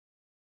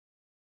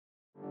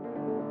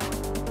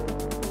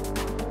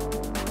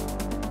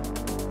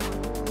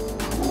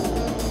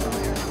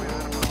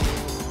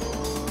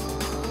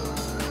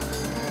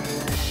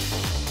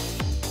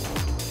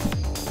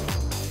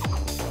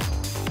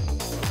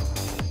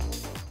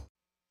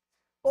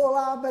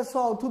Olá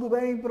pessoal, tudo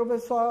bem?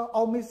 Professor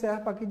M.M.C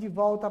aqui de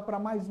volta para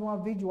mais uma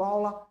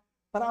videoaula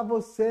para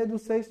você do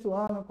sexto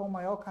ano, com o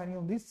maior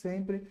carinho de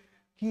sempre,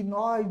 que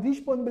nós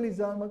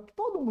disponibilizamos,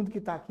 todo mundo que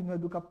está aqui no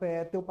EDUCA-PE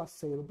é teu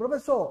parceiro.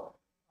 Professor,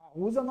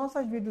 usa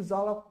nossas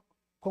videoaulas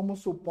como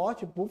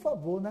suporte, por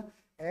favor, né?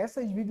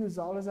 Essas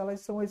videoaulas, elas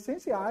são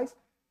essenciais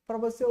para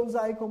você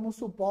usar aí como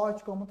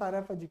suporte, como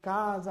tarefa de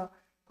casa,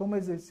 como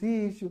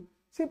exercício.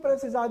 Se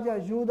precisar de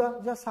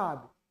ajuda, já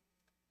sabe.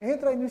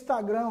 Entra aí no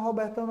Instagram,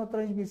 Robertão na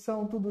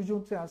transmissão, tudo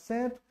junto sem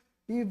acento,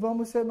 e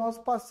vamos ser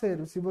nosso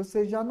parceiro, se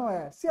você já não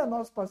é. Se é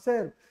nosso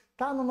parceiro,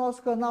 tá no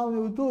nosso canal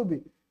no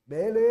YouTube?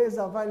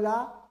 Beleza, vai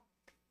lá,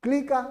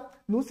 clica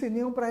no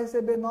sininho para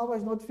receber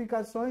novas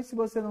notificações. Se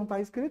você não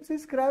está inscrito, se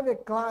inscreve, é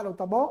claro,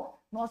 tá bom?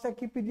 Nossa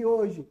equipe de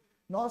hoje,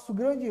 nosso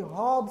grande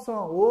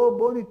Robson, ô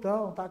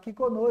bonitão, tá aqui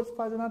conosco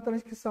fazendo a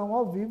transcrição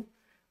ao vivo.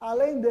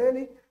 Além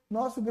dele,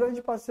 nosso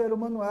grande parceiro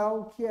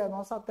Manuel, que é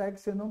nossa tech,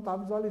 você não está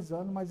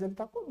visualizando, mas ele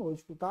está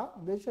conosco, tá?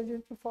 Não deixa a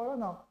gente de fora,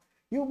 não.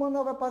 E o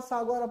Manuel vai passar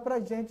agora para a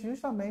gente,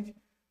 justamente,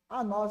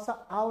 a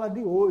nossa aula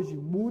de hoje,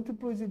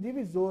 múltiplos e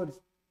divisores.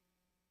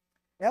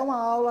 É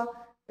uma aula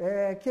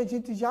que a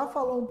gente já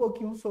falou um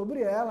pouquinho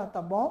sobre ela,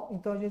 tá bom?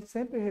 Então, a gente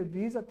sempre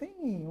revisa,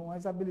 tem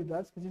umas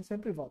habilidades que a gente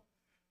sempre volta.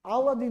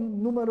 Aula de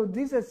número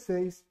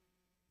 16.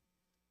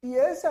 E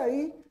esse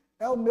aí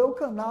é o meu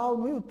canal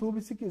no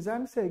YouTube. Se quiser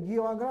me seguir,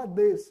 eu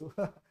agradeço.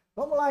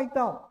 Vamos lá,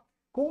 então.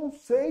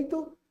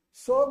 Conceito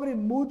sobre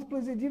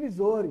múltiplos e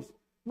divisores.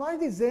 Nós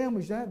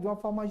dizemos, né, de uma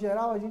forma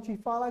geral, a gente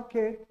fala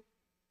que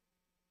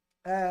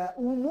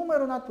um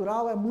número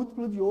natural é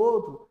múltiplo de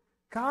outro,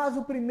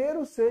 caso o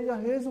primeiro seja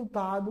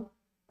resultado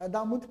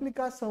da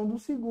multiplicação do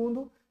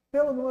segundo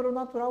pelo número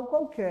natural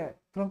qualquer.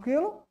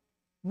 Tranquilo?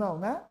 Não,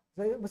 né?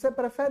 Você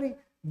prefere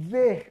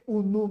ver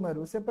o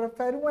número, você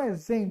prefere um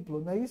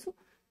exemplo, não é isso?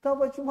 Então, eu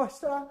vou te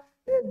mostrar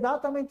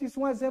exatamente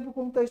isso, um exemplo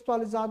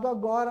contextualizado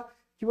agora,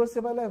 que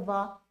você vai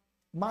levar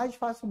mais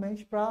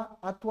facilmente para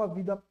a tua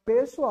vida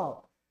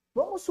pessoal.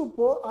 Vamos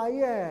supor, aí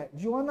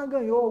Joana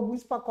ganhou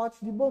alguns pacotes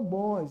de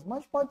bombons,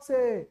 mas pode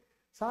ser,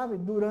 sabe,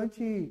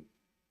 durante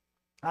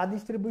a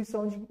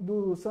distribuição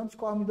do Santos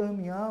Corme do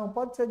Damião,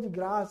 pode ser de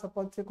graça,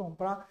 pode ser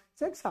comprar,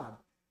 você que sabe.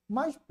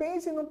 Mas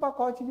pense num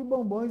pacote de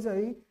bombons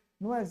aí,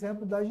 no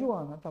exemplo da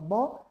Joana, tá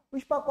bom?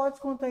 Os pacotes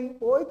contêm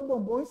 8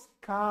 bombons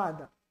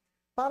cada.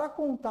 Para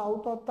contar o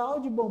total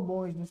de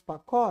bombons nos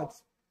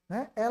pacotes,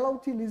 né, ela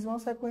utiliza uma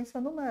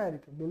sequência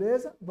numérica,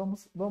 beleza?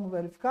 Vamos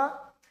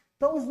verificar?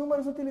 Então, os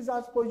números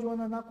utilizados por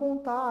Joana na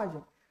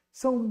contagem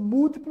são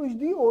múltiplos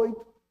de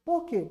 8.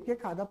 Por quê? Porque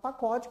cada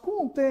pacote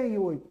contém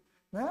 8.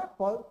 Né?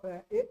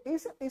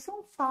 Esse é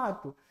um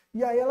fato.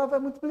 E aí ela vai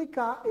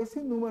multiplicar esse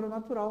número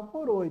natural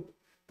por 8.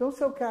 Então,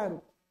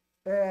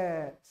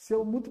 se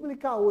eu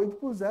multiplicar 8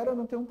 por 0, eu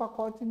não tenho um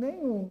pacote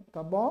nenhum,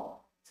 tá bom?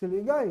 Se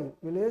liga aí,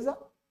 beleza?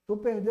 Tu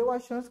perdeu a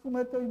chance de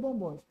comer teus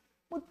bombons.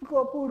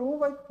 Multiplicou por 1,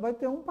 vai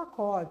ter um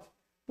pacote.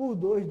 Por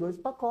 2, 2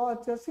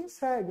 pacotes. E assim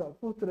segue. Ó.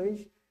 Por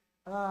 3,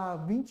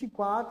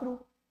 24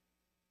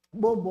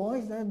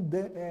 bombons,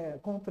 né,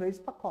 com 3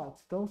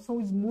 pacotes. Então, são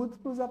os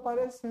múltiplos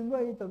aparecendo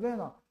aí, tá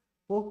vendo? Ó?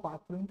 Por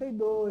 4,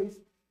 32.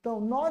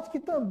 Então, note que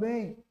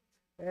também,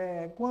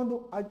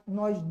 quando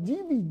nós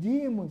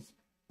dividimos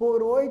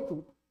por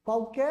 8,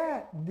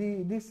 qualquer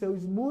de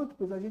seus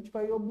múltiplos, a gente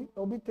vai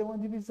obter uma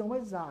divisão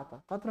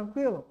exata. Tá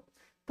tranquilo?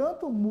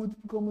 Tanto o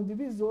múltiplo como o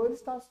divisor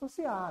está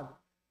associado.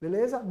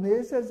 Beleza?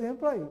 Nesse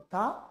exemplo aí,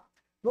 tá?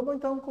 Vamos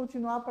então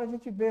continuar para a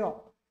gente ver, ó,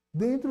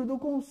 dentro do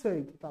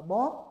conceito, tá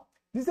bom?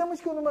 Dizemos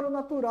que o número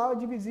natural é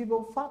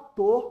divisível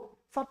fator.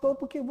 Fator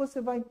porque você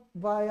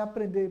vai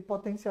aprender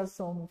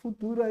potenciação no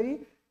futuro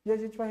aí e a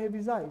gente vai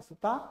revisar isso,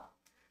 tá?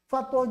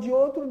 Fator de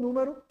outro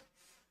número,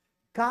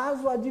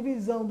 caso a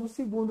divisão do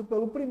segundo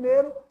pelo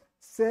primeiro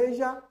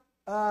seja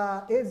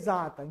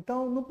exata.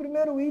 Então, no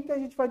primeiro item a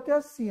gente vai ter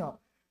assim, ó.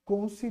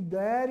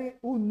 Considere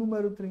o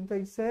número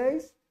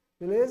 36,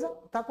 beleza?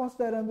 Está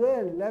considerando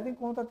ele? Leve em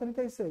conta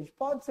 36.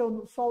 Pode ser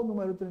só o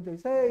número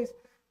 36,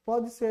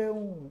 pode ser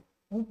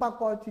um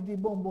pacote de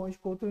bombons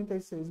com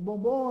 36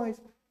 bombons,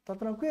 tá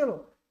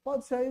tranquilo?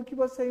 Pode ser aí o que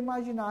você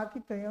imaginar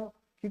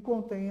que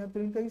contenha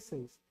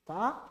 36,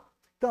 tá?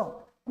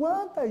 Então,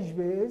 quantas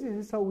vezes,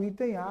 esse é o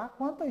item A,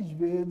 quantas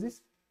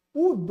vezes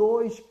o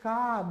 2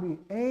 cabe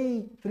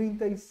em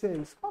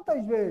 36?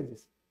 Quantas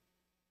vezes?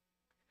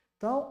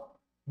 Então,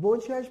 vou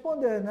te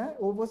responder, né?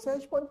 Ou você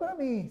responde para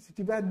mim. Se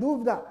tiver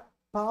dúvida,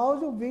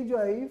 pause o vídeo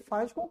aí,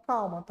 faz com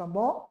calma, tá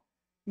bom?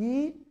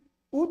 E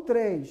o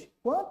 3,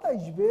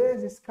 quantas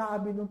vezes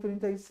cabe no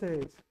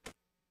 36?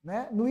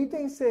 Né? No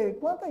item C,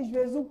 quantas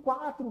vezes o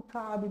 4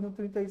 cabe no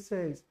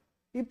 36?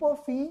 E por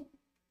fim,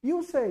 e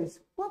o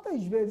 6,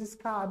 quantas vezes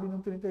cabe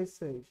no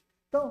 36?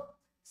 Então,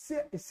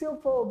 se eu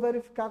for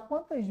verificar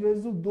quantas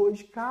vezes o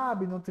 2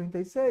 cabe no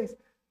 36,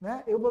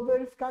 né? Eu vou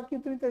verificar que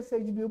o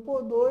 36 dividido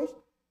por 2,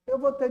 eu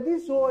vou ter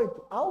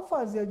 18. Ao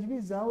fazer a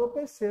divisão, eu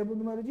percebo o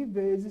número de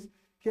vezes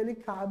que ele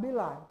cabe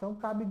lá. Então,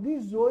 cabe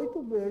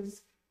 18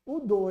 vezes o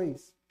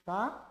 2,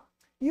 tá?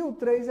 E o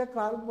 3, é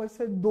claro, vai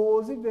ser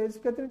 12 vezes,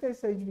 porque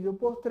 36 dividido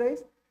por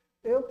 3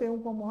 eu tenho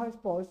como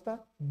resposta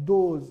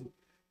 12.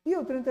 E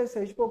o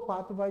 36 por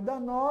 4 vai dar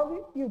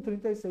 9, e o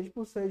 36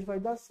 por 6 vai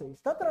dar 6.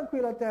 Está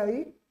tranquilo até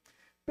aí?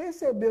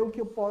 Percebeu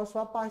que eu posso,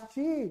 a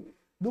partir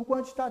do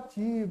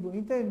quantitativo,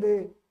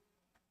 entender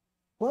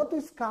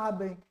quantos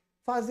cabem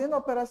fazendo a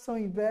operação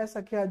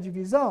inversa, que é a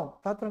divisão?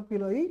 Tá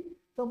tranquilo aí?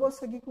 Então, vou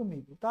seguir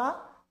comigo,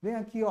 tá? Vem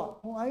aqui, ó,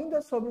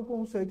 ainda sobre o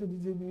conceito de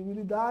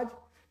divisibilidade,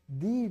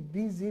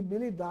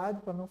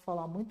 para não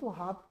falar muito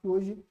rápido, que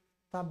hoje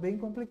tá bem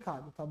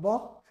complicado, tá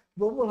bom?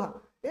 Vamos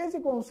lá. Esse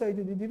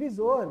conceito de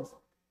divisores,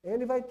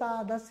 ele vai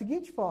estar da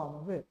seguinte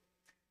forma, vê?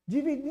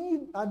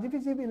 Dividindo a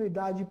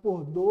divisibilidade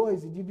por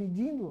 2 e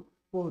dividindo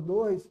por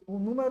 2, o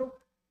número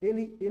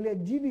ele é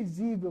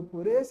divisível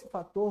por esse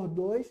fator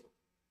 2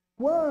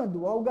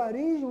 quando o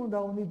algarismo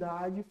da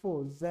unidade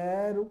for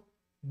 0,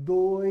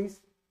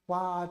 2,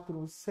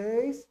 4,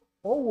 6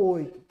 ou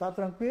 8. Tá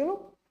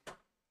tranquilo?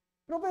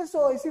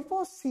 Professor, e se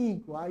for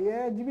 5? Aí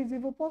é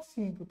divisível por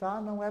 5, tá?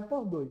 Não é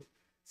por 2.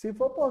 Se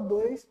for por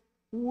 2,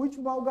 o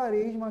último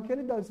algarismo,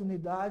 aquele das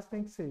unidades,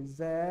 tem que ser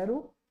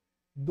 0,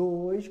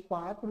 2,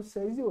 4,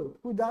 6 e 8.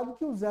 Cuidado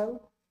que o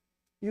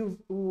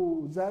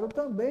 0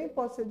 também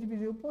pode ser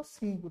divisível por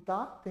 5,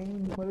 tá? Tem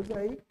números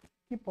aí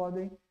que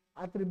podem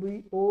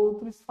atribuir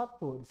outros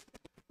fatores.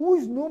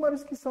 Os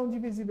números que são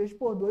divisíveis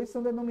por 2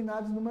 são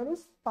denominados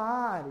números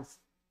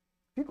pares.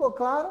 Ficou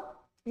claro?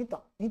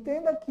 Então,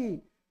 entenda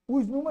que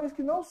os números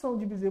que não são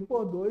divisíveis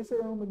por 2 são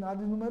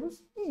denominados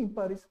números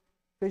ímpares.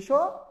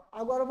 Fechou?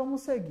 Agora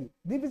vamos seguir.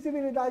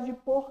 Divisibilidade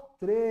por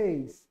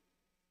 3.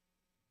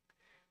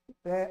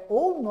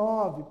 Ou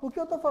 9. Por que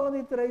eu estou falando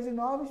em 3 e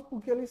 9?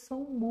 Porque eles são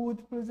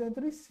múltiplos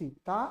entre si,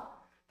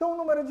 tá? Então, o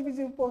número é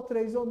divisível por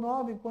 3 ou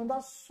 9 quando a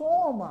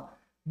soma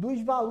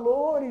dos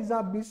valores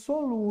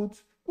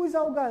absolutos, os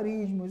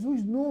algarismos,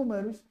 os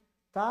números,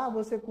 tá?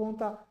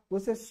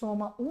 Você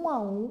soma um a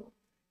um,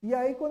 e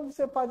aí quando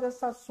você faz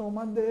essa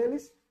soma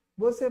deles,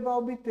 você vai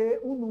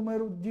obter um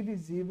número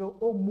divisível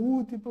ou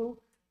múltiplo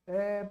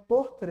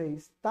por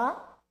 3,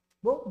 tá?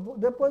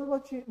 Depois eu vou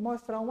te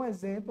mostrar um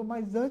exemplo,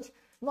 mas antes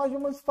nós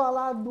vamos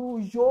falar do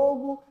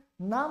jogo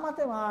na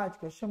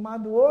matemática,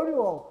 chamado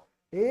Oriol.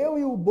 Eu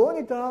e o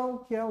Bonitão,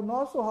 que é o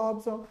nosso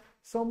Robson,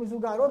 somos o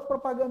garoto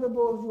propaganda do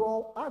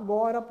Oriol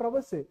agora para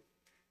você.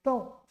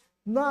 Então,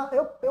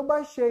 eu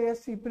baixei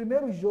esse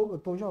primeiro jogo, eu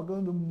estou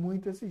jogando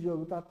muito esse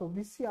jogo, tá? Estou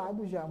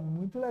viciado já,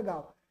 muito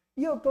legal.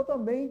 E eu estou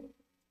também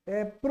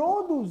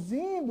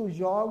produzindo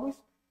jogos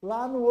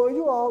lá no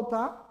Oriol,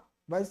 tá?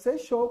 Vai ser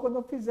show quando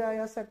eu fizer aí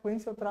a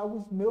sequência, eu trago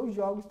os meus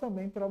jogos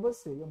também para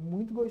você. É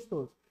muito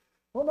gostoso.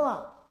 Vamos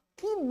lá.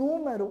 Que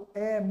número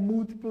é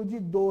múltiplo de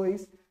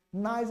 2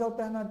 nas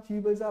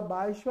alternativas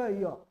abaixo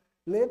aí, ó?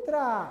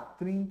 Letra A,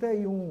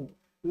 31.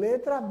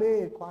 Letra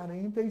B,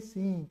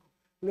 45.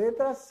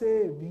 Letra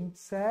C,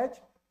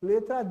 27.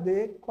 Letra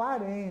D,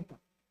 40.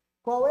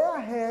 Qual é a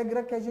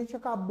regra que a gente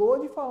acabou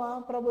de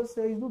falar para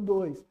vocês do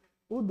 2?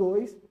 O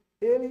 2,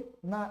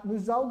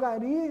 nos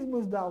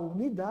algarismos da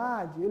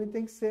unidade, ele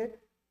tem que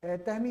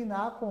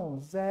terminar com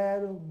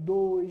 0,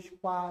 2,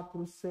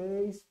 4,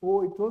 6,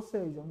 8, ou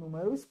seja,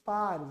 números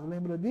pares.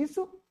 Lembra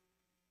disso?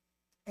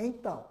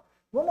 Então,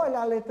 vamos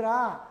olhar a letra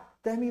A.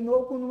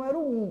 Terminou com o número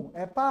 1.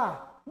 É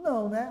par?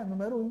 Não, né? O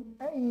número 1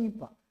 é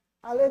ímpar.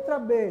 A letra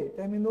B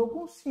terminou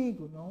com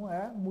 5. Não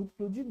é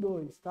múltiplo de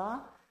 2,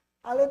 tá?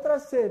 A letra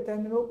C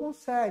terminou com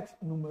 7.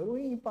 Número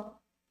ímpar.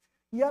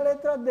 E a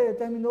letra D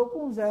terminou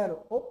com 0.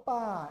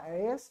 Opa,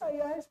 essa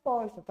aí a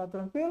resposta, tá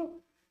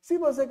tranquilo? Se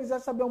você quiser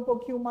saber um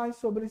pouquinho mais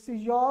sobre esses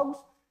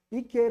jogos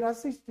e queira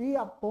assistir,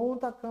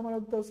 aponta a câmera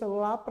do teu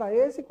celular para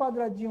esse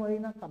quadradinho aí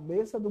na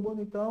cabeça do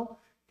bonitão,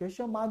 que é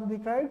chamado de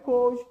QR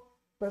Code.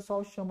 O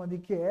pessoal chama de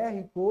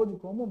QR Code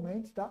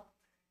comumente, tá?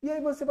 E aí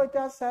você vai ter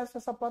acesso a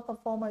essa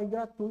plataforma aí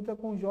gratuita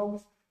com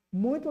jogos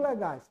muito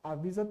legais.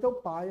 Avisa teu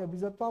pai,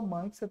 avisa tua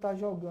mãe que você está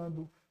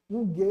jogando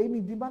um game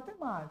de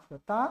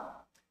matemática,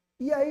 tá?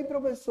 E aí,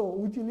 professor,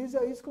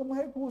 utiliza isso como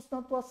recurso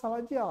na tua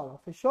sala de aula,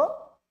 fechou?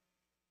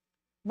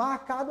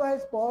 Marcado a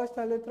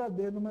resposta, a letra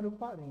D, número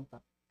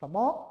 40, tá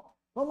bom?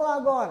 Vamos lá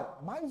agora,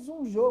 mais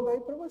um jogo aí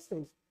para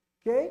vocês,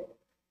 ok?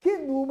 Que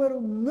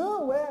número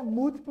não é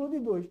múltiplo de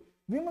 2?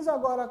 Vimos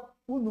agora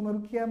o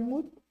número que é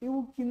múltiplo e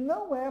o que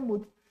não é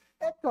múltiplo.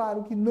 É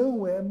claro que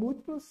não é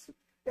múltiplo,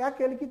 é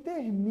aquele que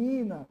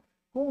termina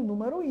com um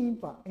número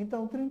ímpar.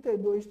 Então,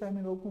 32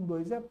 terminou com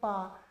 2 é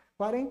par,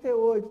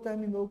 48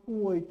 terminou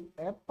com 8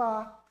 é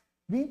par,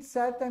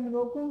 27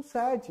 terminou com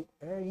 7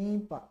 é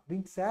ímpar.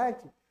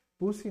 27,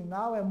 por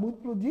sinal, é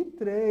múltiplo de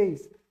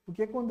 3,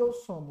 porque quando eu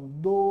somo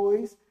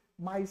 2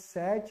 mais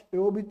 7,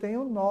 eu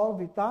obtenho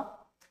 9, tá?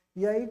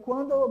 E aí,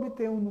 quando eu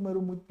obtenho um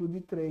número múltiplo de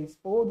 3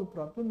 ou do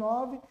próprio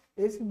 9,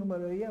 esse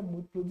número aí é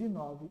múltiplo de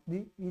 9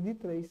 e de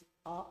 3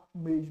 ao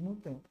mesmo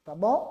tempo, tá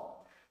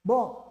bom?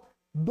 Bom,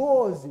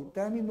 12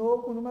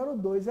 terminou com o número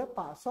 2 é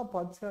par, só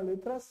pode ser a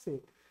letra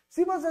C.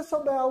 Se você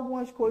souber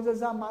algumas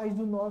coisas a mais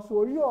do nosso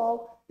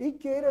Oriol e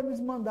queira nos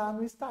mandar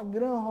no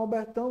Instagram,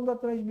 Robertão da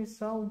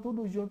Transmissão,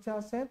 tudo junto, sem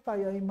acento, tá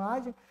aí a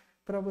imagem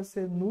para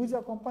você nos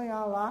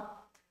acompanhar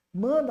lá,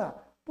 manda,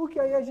 porque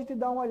aí a gente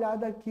dá uma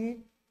olhada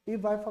aqui e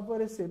vai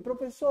favorecer.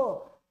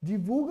 Professor,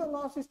 divulga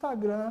nosso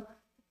Instagram,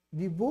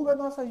 divulga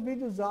nossas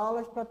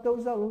videoaulas para ter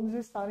os alunos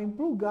estarem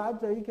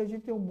plugados aí, que a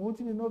gente tem um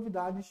monte de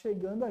novidades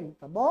chegando aí,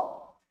 tá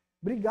bom?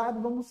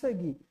 Obrigado, vamos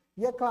seguir.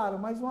 E é claro,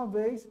 mais uma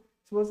vez,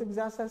 se você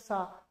quiser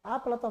acessar a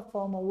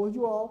plataforma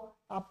WordWall,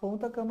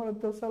 aponta a câmera do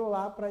teu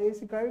celular para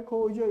esse QR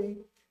Code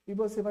aí e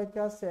você vai ter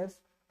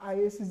acesso a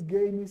esses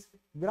games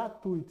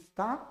gratuitos,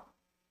 tá?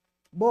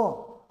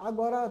 Bom,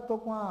 agora eu tô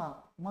com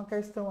uma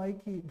questão aí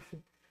que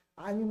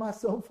a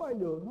animação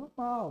falhou.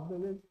 Normal,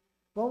 beleza?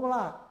 Vamos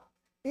lá.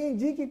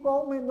 Indique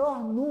qual o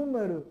menor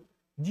número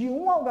de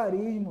um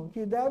algarismo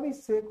que deve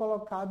ser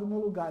colocado no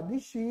lugar de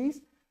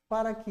x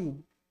para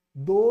que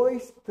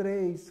 2,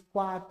 3,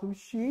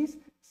 4x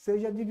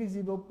seja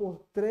divisível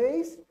por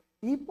 3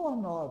 e por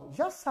 9.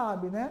 Já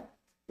sabe, né?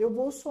 Eu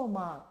vou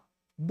somar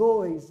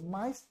 2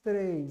 mais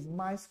 3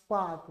 mais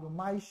 4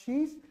 mais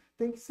x,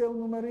 tem que ser um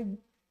número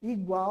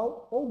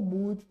igual ou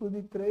múltiplo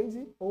de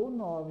 3 ou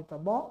 9, tá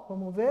bom?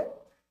 Vamos ver?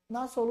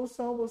 Na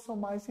solução, eu vou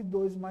somar esse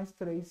 2 mais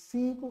 3,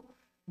 5,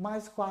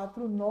 mais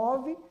 4,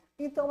 9.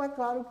 Então, é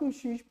claro que o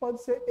x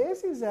pode ser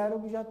esse zero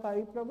que já está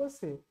aí para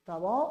você, tá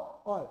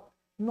bom? Olha,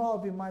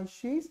 9 mais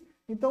x.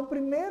 Então, o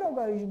primeiro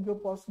algarismo que eu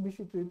posso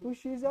substituir por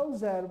x é o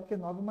zero, porque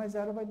 9 mais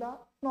 0 vai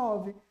dar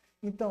 9.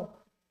 Então,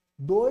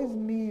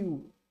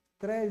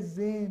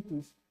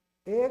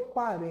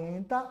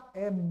 2.340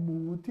 é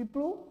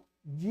múltiplo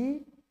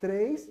de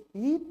 3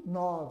 e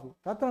 9.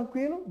 Tá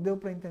tranquilo? Deu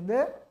para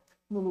entender?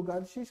 No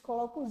lugar de x,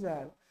 coloco o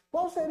zero.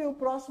 Qual seria o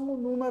próximo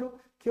número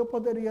que eu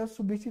poderia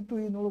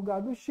substituir no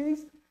lugar do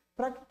x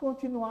para que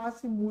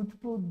continuasse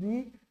múltiplo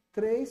de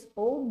 3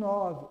 ou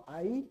 9?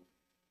 Aí,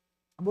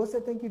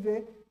 você tem que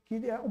ver que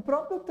o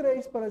próprio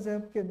 3, por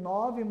exemplo, que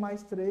 9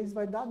 mais 3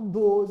 vai dar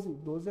 12.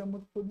 12 é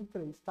múltiplo de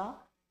 3,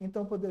 tá?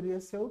 Então, poderia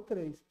ser o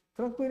 3.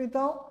 Tranquilo,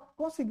 então?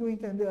 Conseguiu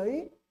entender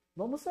aí?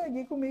 Vamos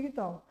seguir comigo,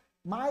 então.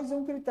 Mais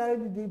um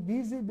critério de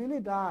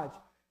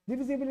divisibilidade.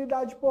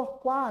 Divisibilidade por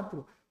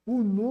 4.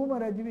 O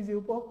número é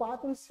divisível por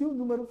 4 se o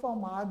número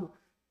formado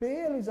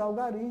pelos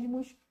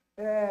algarismos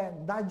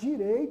da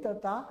direita,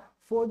 tá?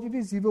 For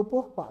divisível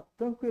por 4.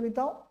 Tranquilo,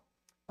 então?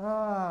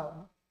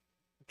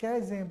 Quer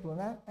exemplo,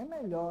 né? É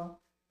melhor.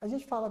 A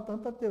gente fala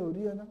tanta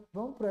teoria, né?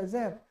 Vamos para o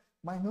exemplo?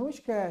 Mas não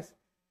esquece.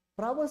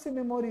 Para você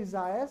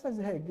memorizar essas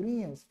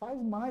regrinhas, faz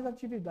mais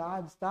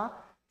atividades,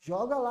 tá?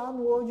 Joga lá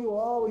no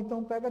WordWall,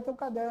 então pega teu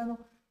caderno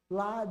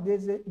lá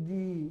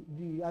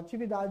de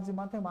atividades de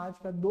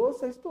matemática do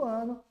sexto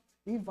ano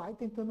e vai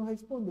tentando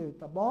responder,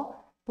 tá bom?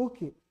 Por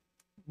quê?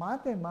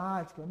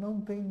 Matemática não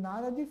tem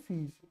nada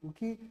difícil. O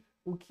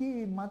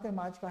que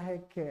matemática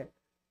requer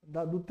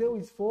do teu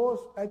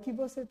esforço é que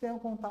você tenha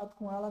contato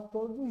com ela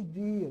todos os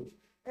dias.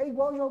 É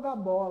igual jogar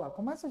bola.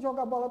 Começa a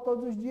jogar bola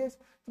todos os dias,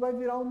 tu vai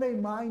virar um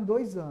Neymar em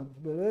 2 anos,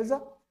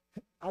 beleza?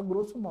 A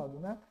grosso modo,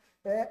 né?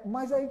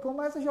 Mas aí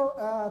começa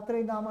a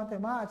treinar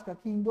matemática,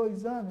 que em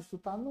 2 anos tu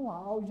tá no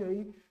auge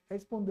aí,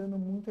 respondendo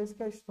muitas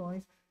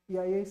questões, e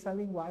aí essa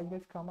linguagem vai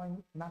ficar mais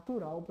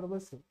natural para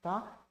você,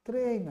 tá?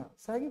 Treina,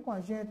 segue com a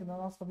gente na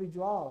nossa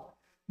videoaula.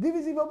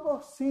 Divisível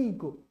por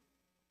 5.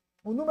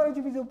 O número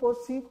divisível por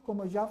 5,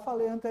 como eu já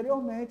falei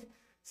anteriormente,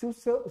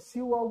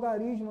 se o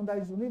algarismo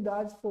das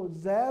unidades for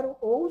 0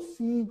 ou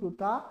 5,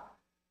 tá?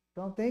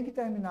 Então tem que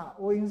terminar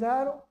ou em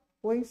 0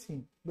 ou em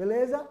 5,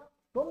 beleza?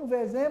 Vamos ver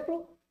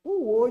exemplo?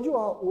 O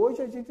WordWall.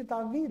 Hoje a gente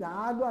está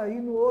virado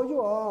aí no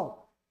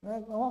WordWall,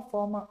 né? É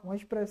uma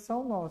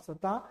expressão nossa,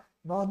 tá?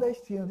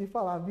 Nordestina de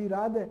falar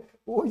virada.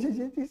 Hoje a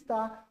gente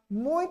está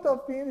muito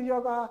afim de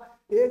jogar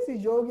esse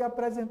jogo e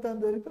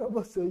apresentando ele para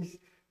vocês.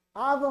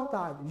 À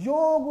vontade.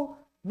 Jogo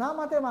na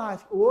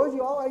matemática. Hoje,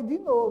 ó, aí de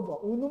novo, ó,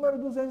 o número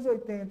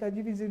 280 é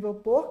divisível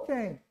por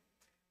quem?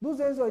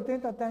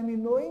 280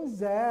 terminou em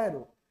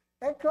 0.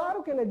 É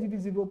claro que ele é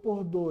divisível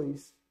por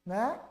 2,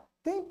 né?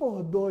 Tem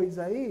por 2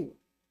 aí?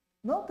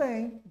 Não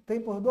tem.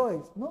 Tem por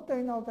 2? Não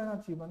tem na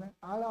alternativa, né?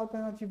 A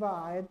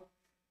alternativa A é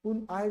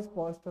a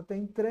resposta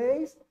tem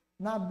 3,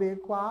 na B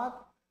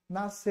 4,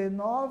 na C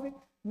 9,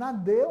 na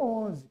D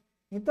 11.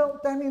 Então,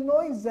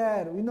 terminou em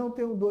 0 e não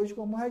tem o 2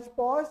 como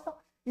resposta,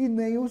 e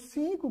nem o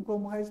 5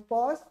 como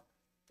resposta,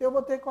 eu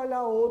vou ter que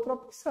olhar outra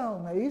opção,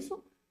 não é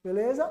isso?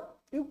 Beleza?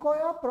 E qual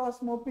é a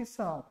próxima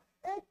opção?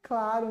 É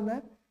claro,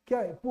 né? Que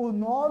por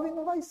 9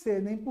 não vai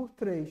ser, nem por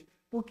 3.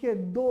 Porque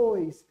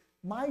 2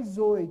 mais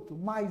 8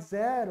 mais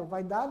 0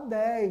 vai dar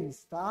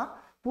 10,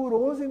 tá? Por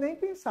 11 nem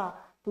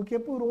pensar. Porque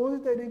por 11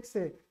 teria que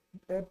ser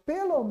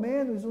pelo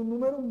menos um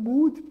número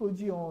múltiplo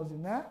de 11,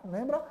 né?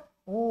 Lembra?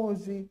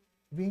 11,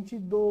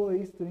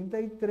 22,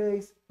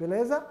 33,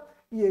 beleza?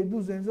 E aí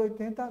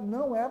 280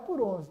 não é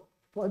por 11,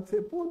 pode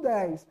ser por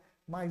 10,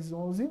 mas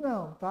 11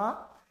 não,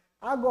 tá?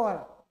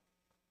 Agora,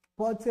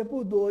 pode ser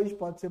por 2,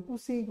 pode ser por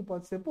 5,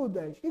 pode ser por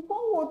 10. E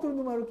qual o outro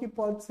número que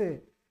pode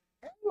ser?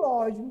 É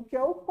lógico que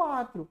é o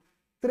 4.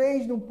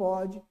 3 não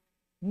pode,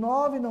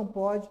 9 não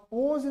pode,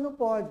 11 não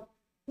pode.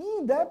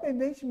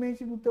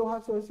 Independentemente do teu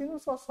raciocínio,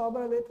 só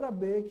sobra a letra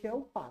B, que é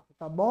o 4,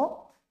 tá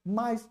bom?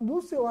 Mas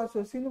no seu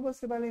raciocínio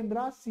você vai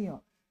lembrar assim, ó.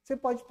 Você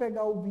pode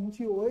pegar o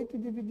 28 e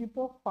dividir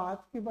por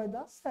 4, que vai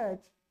dar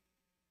 7.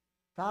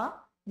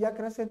 tá? E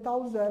acrescentar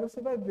o zero,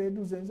 você vai ver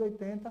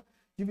 280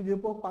 dividido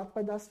por 4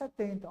 vai dar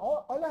 70.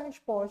 Olha a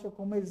resposta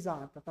como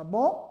exata, tá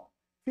bom?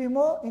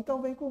 Firmou?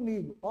 Então vem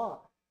comigo. Ó,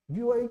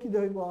 viu aí que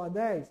deu igual a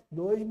 10?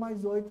 2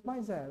 mais 8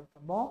 mais 0, tá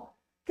bom?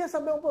 Quer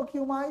saber um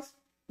pouquinho mais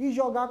e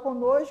jogar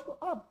conosco?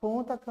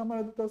 Aponta a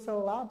câmera do teu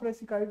celular para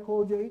esse QR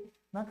Code aí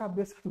na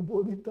cabeça do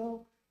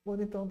bonitão. O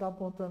bonitão tá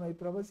apontando aí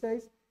para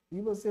vocês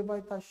e você vai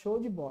estar show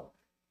de bola.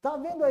 Tá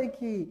vendo aí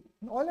que,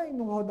 olha aí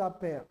no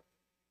rodapé,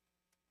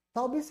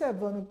 tá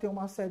observando que tem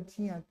uma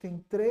setinha, tem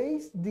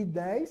 3 de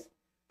 10,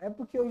 é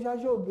porque eu já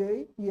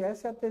joguei e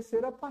essa é a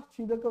terceira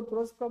partida que eu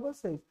trouxe para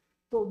vocês.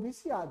 Estou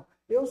viciado.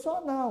 Eu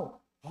só não.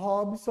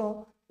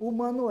 Robson, o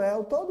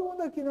Manuel, todo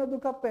mundo aqui no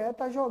EDUCA-PE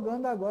está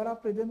jogando agora,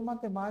 aprendendo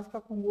matemática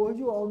com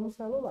Word Wall no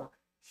celular.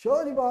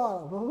 Show de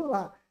bola, vamos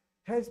lá.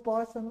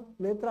 Resposta,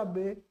 letra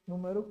B,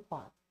 número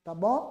 4, tá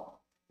bom?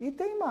 E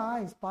tem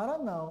mais, para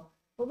não.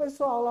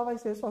 Professor, a aula vai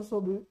ser só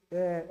sobre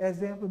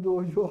exemplo do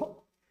Word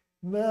Wall?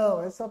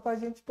 Não, é só para a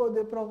gente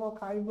poder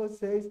provocar em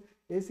vocês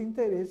esse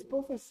interesse.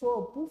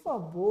 Professor, por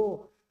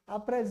favor,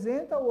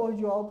 apresenta o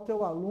Word Wall para o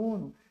teu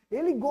aluno.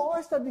 Ele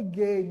gosta de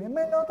game, é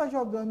melhor estar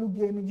jogando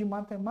game de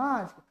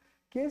matemática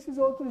que esses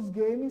outros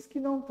games que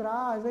não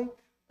trazem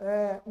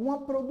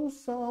uma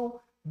produção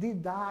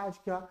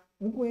didática,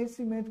 um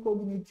conhecimento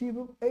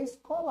cognitivo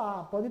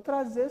escolar. Pode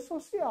trazer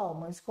social,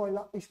 mas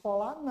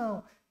escolar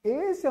não.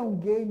 Esse é um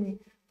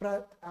game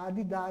para a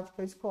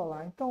didática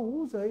escolar. Então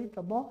usa aí,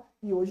 tá bom?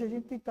 E hoje a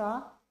gente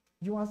está,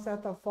 de uma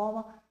certa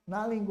forma,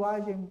 na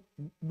linguagem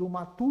do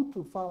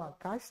matuto, fala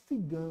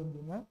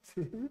castigando, né?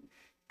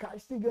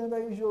 Castigando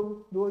aí o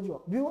jogo do Word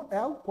Wall. Viu?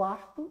 É o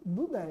quarto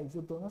do 10.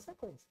 Eu estou na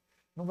sequência.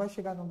 Não vai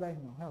chegar no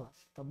 10 não,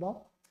 relaxa, tá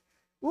bom?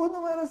 O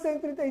número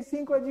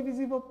 135 é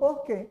divisível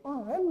por quem?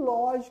 É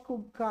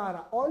lógico,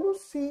 cara. Olha o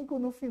 5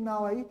 no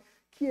final aí,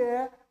 que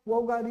é o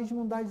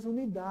algarismo das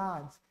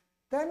unidades.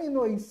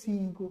 Terminou em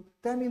 5,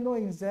 terminou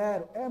em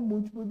 0, é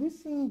múltiplo de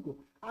 5.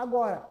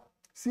 Agora,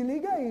 se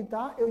liga aí,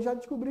 tá? Eu já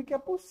descobri que é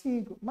por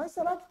 5. Mas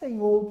será que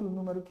tem outro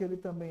número que ele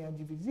também é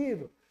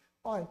divisível?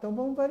 Então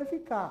vamos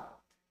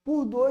verificar.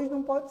 Por 2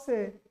 não pode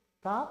ser,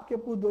 tá? Porque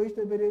por 2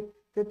 deveria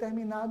ter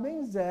terminado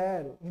em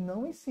 0 e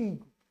não em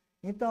 5.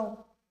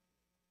 Então,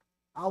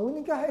 a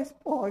única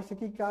resposta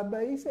que cabe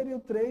aí seria o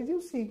 3 e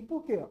o 5.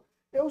 Por quê?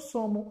 Eu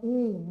somo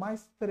 1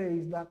 mais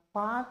 3 dá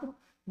 4,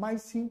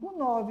 mais 5,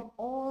 9.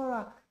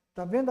 Ora,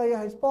 tá vendo aí a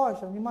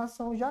resposta? A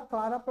animação já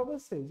clara para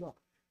vocês.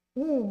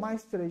 1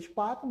 mais 3,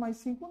 4, mais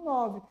 5,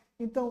 9.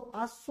 Então,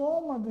 a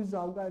soma dos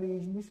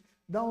algarismos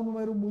dá um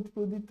número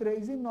múltiplo de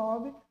 3 e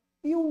 9.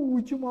 E o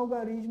último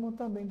algarismo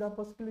também dá a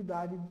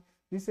possibilidade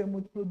de ser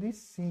múltiplo de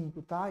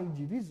 5, tá? E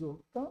divisor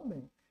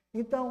também.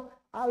 Então,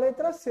 a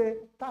letra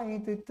C está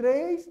entre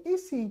 3 e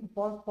 5.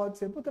 Pode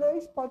ser por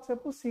 3, pode ser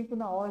por 5,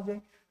 na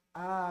ordem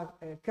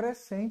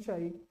crescente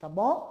aí, tá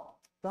bom?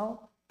 Então,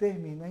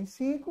 termina em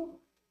 5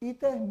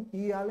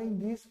 e além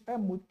disso, é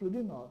múltiplo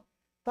de 9.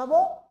 Tá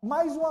bom?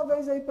 Mais uma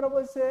vez aí para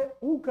você,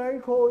 o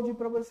QR Code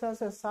para você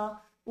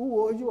acessar o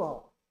Word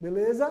Wall.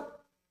 Beleza?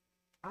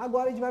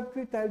 Agora a gente vai para o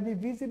critério de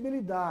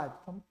visibilidade.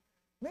 Então,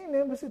 nem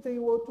lembro se tem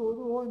o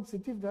outro onde. Se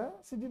tiver,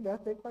 se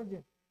diverte aí com a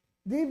gente.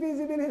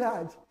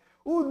 Divisibilidade.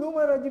 O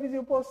número é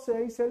divisível por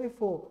 6 se ele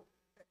for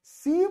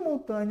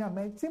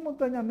simultaneamente.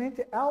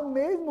 Simultaneamente, ao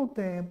mesmo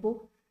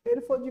tempo,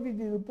 ele for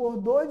dividido por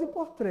 2 e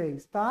por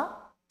 3,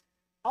 tá?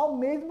 Ao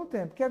mesmo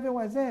tempo. Quer ver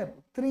um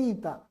exemplo?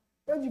 30.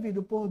 Eu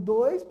divido por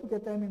 2, porque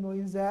terminou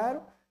em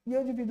 0. E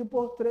eu divido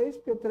por 3,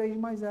 porque 3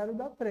 mais 0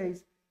 dá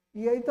 3.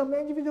 E aí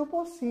também dividiu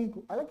por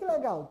 5. Olha que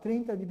legal.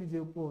 30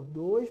 dividiu por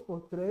 2,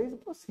 por 3 e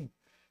por 5.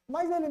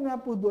 Mas ele não é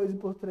por 2 e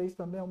por 3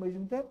 também ao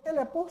mesmo tempo. Ele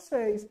é por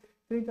 6.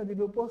 30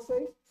 dividiu por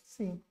 6,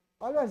 5.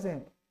 Olha o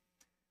exemplo.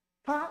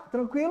 Tá?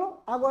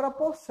 Tranquilo? Agora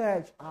por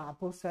 7.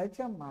 Por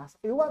 7 é massa.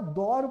 Eu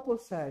adoro por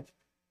 7.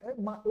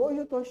 Hoje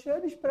eu estou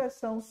cheio de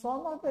expressão só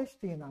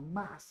nordestina.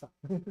 Massa.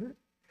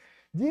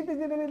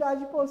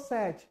 Divisibilidade por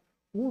 7.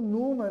 O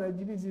número é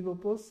divisível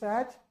por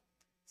 7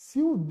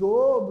 se o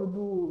dobro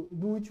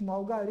do último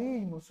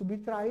algarismo,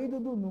 subtraído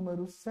do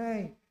número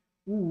 100,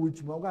 o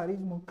último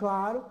algarismo,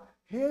 claro,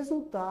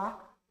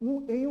 resultar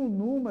em um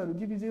número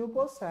divisível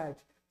por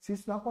 7. Se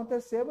isso não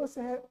acontecer,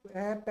 você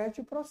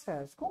repete o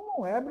processo.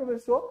 Como é,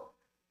 professor?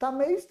 Tá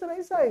meio estranho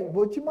isso aí.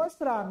 Vou te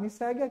mostrar. Me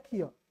segue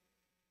aqui, ó.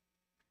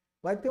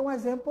 Vai ter um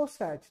exemplo por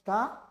 7,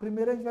 tá?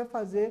 Primeiro a gente vai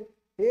fazer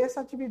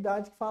essa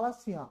atividade que fala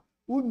assim, ó.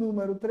 O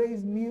número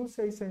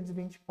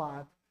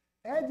 3.624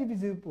 é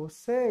divisível por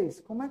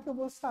 6? Como é que eu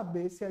vou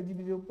saber se é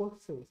divisível por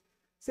 6?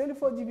 Se ele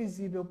for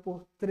divisível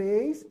por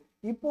 3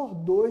 e por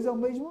 2 ao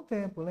mesmo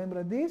tempo.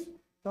 Lembra disso?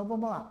 Então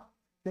vamos lá.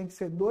 Tem que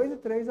ser 2 e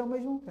 3 ao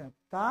mesmo tempo,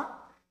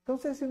 tá? Então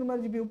se esse número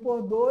é divisível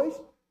por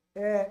 2,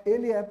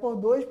 ele é por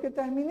 2 porque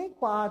termina em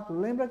 4.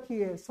 Lembra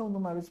que são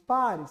números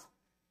pares?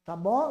 Tá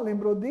bom?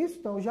 Lembrou disso?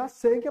 Então eu já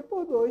sei que é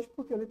por 2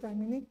 porque ele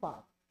termina em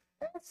 4.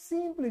 É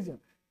simples,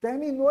 gente.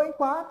 Terminou em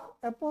 4,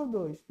 é por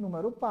 2.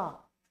 Número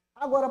par.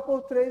 Agora,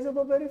 por 3, eu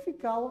vou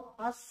verificar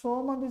a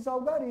soma dos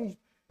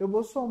algarismos. Eu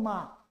vou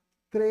somar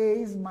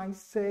 3 mais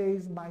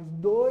 6 mais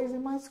 2 e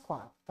mais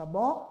 4, tá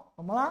bom?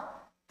 Vamos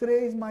lá?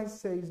 3 mais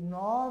 6,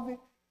 9,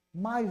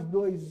 mais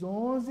 2,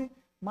 11,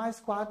 mais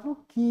 4,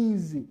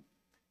 15.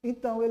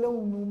 Então, ele é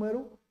um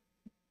número,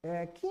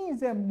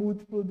 15 é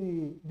múltiplo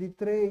de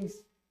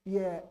 3 e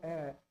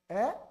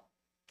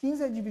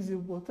 15 é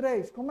divisível por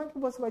 3? Como é que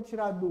você vai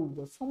tirar a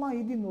dúvida? Soma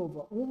aí de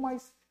novo, ó. 1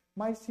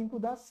 mais 5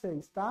 dá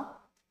 6, tá?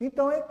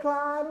 Então, é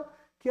claro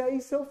que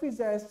aí se eu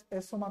fizer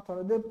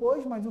somatória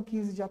depois, mas o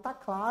 15 já está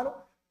claro,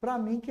 para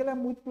mim que ele é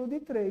múltiplo de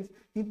 3.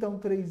 Então,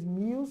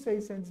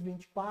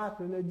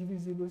 3.624, ele é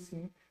divisível,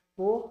 sim,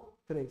 por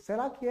 3.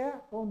 Será que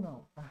é ou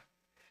não? A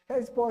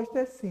resposta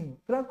é sim.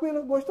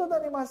 Tranquilo? Gostou da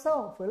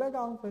animação? Foi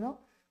legal, não foi não?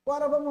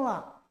 Agora, vamos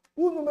lá.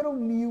 O número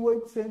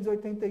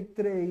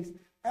 1883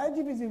 é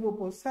divisível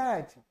por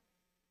 7?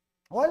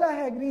 Olha a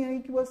regrinha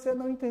aí que você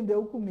não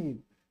entendeu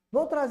comigo.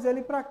 Vou trazer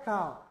ele para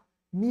cá, ó.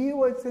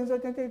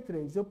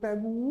 1883. Eu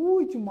pego o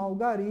último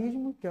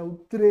algarismo, que é o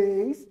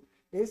 3.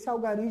 Esse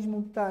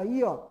algarismo que está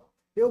aí, ó,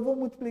 eu vou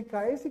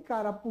multiplicar esse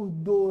cara por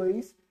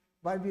 2,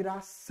 vai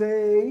virar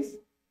 6,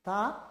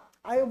 tá?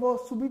 Aí eu vou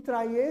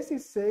subtrair esse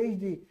 6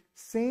 de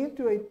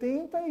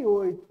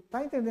 188.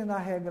 Tá entendendo a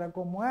regra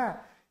como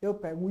é? Eu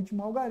pego o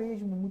último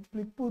algarismo,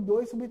 multiplico por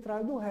 2,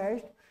 subtraio do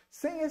resto,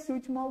 sem esse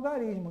último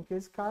algarismo, que é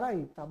esse cara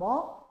aí, tá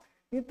bom?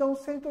 Então,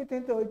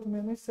 188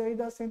 menos 6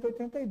 dá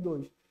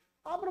 182.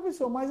 Ah,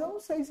 professor, mas eu não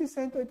sei se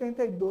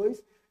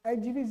 182 é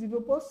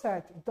divisível por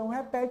 7. Então,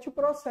 repete o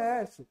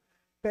processo.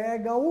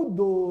 Pega o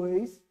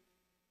 2,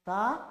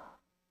 tá?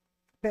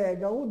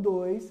 Pega o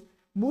 2,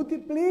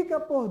 multiplica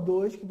por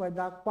 2, que vai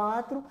dar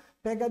 4,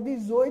 pega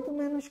 18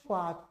 menos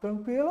 4,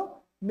 tranquilo?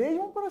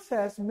 Mesmo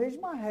processo,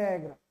 mesma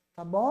regra,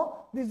 tá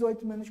bom?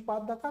 18 menos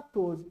 4 dá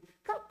 14.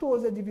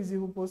 14 é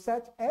divisível por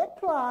 7? É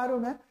claro,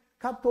 né?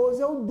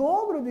 14 é o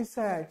dobro de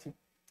 7.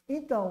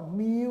 Então,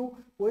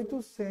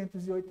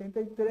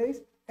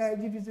 1883 é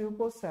divisível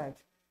por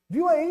 7.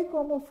 Viu aí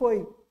como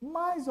foi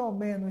mais ou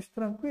menos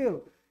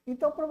tranquilo?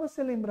 Então, para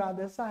você lembrar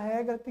dessa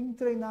regra, tem que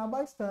treinar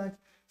bastante.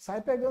 Sai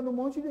pegando um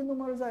monte de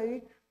números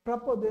aí para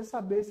poder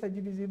saber se é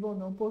divisível ou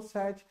não por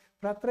 7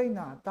 para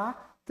treinar,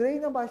 tá?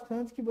 Treina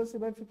bastante que você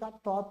vai ficar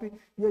top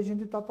e a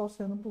gente está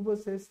torcendo por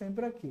você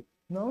sempre aqui.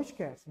 Não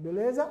esquece,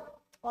 beleza?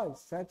 Olha,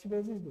 7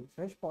 vezes 2.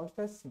 A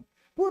resposta é sim.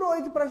 Por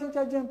 8, para a gente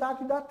adiantar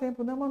que dá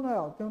tempo, né,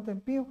 Manuel? Tem um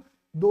tempinho?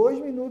 2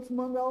 minutos o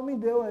Manuel me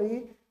deu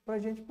aí para a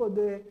gente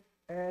poder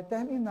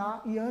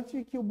terminar e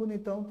antes que o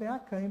bonitão tenha a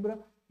cãibra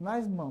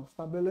nas mãos,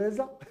 tá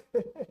beleza?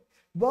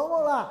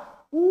 Vamos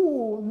lá.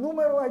 O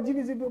número é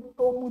divisível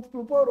ou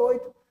múltiplo por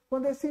 8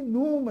 quando esse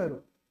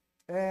número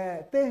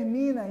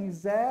termina em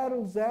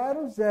 000.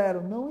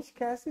 Não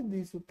esquece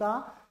disso,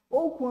 tá?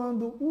 Ou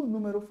quando o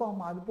número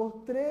formado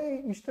por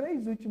pelos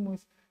três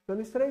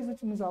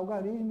últimos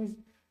algarismos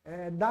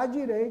da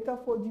direita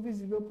for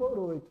divisível por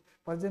 8.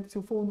 Por exemplo, se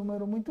for um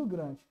número muito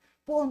grande.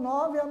 Por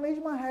 9 é a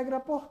mesma regra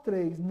por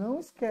 3. Não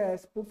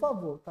esquece, por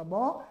favor, tá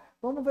bom?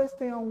 Vamos ver se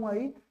tem um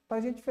aí para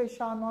a gente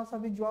fechar a nossa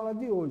videoaula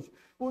de hoje.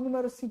 O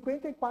número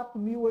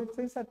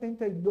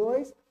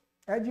 54.872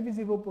 é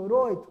divisível por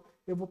 8?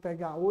 Eu vou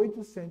pegar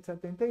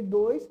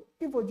 872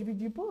 e vou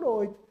dividir por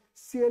 8.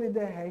 Se ele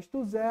der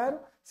resto 0,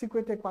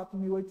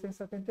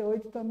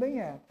 54.878 também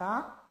é,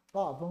 tá?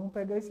 Ó, vamos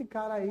pegar esse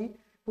cara aí,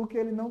 porque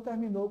ele não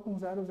terminou com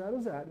 000.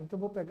 Então, eu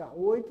vou pegar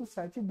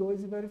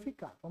 872 e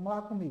verificar. Vamos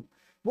lá comigo.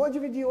 Vou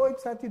dividir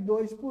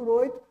 872 por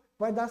 8,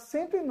 vai dar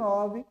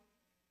 109.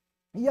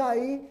 E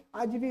aí,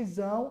 a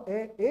divisão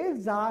é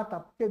exata,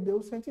 porque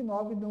deu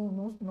 109 e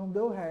não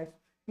deu o resto.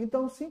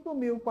 Então,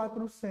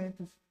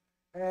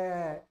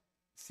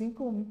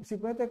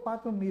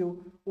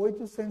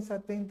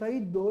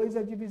 54.872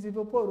 é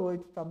divisível por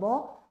 8, tá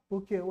bom?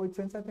 Porque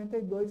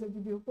 872 é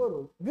divisível por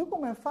 8. Viu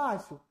como é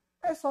fácil?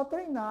 É só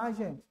treinar,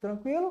 gente.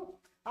 Tranquilo?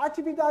 A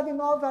atividade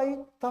 9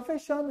 aí, tá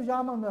fechando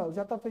já, Manuel?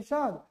 Já tá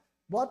fechando?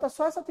 Bota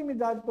só essa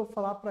atividade para eu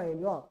falar para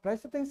ele. Ó,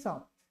 presta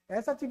atenção.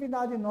 Essa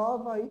atividade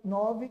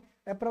 9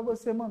 é para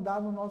você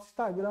mandar no nosso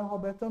Instagram,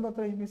 Robertando a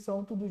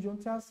Transmissão, tudo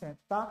junto sem acento,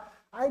 tá?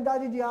 A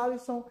idade de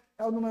Alisson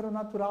é o número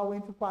natural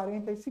entre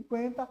 40 e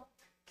 50,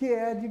 que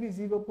é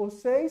divisível por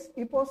 6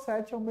 e por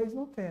 7 ao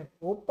mesmo tempo.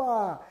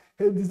 Opa!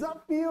 Eu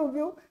desafio,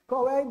 viu?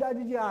 Qual é a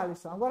idade de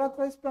Alisson? Agora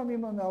traz para mim,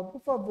 Manuel,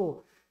 por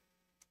favor.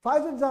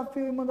 Faz o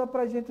desafio e manda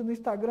pra gente no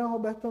Instagram,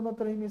 Robertando a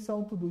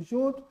Transmissão, tudo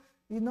junto.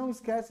 E não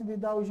esquece de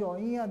dar o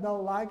joinha, dar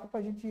o like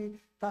pra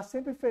gente estar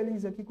sempre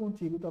feliz aqui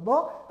contigo, tá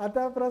bom?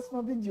 Até a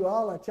próxima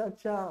videoaula. Tchau,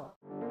 tchau.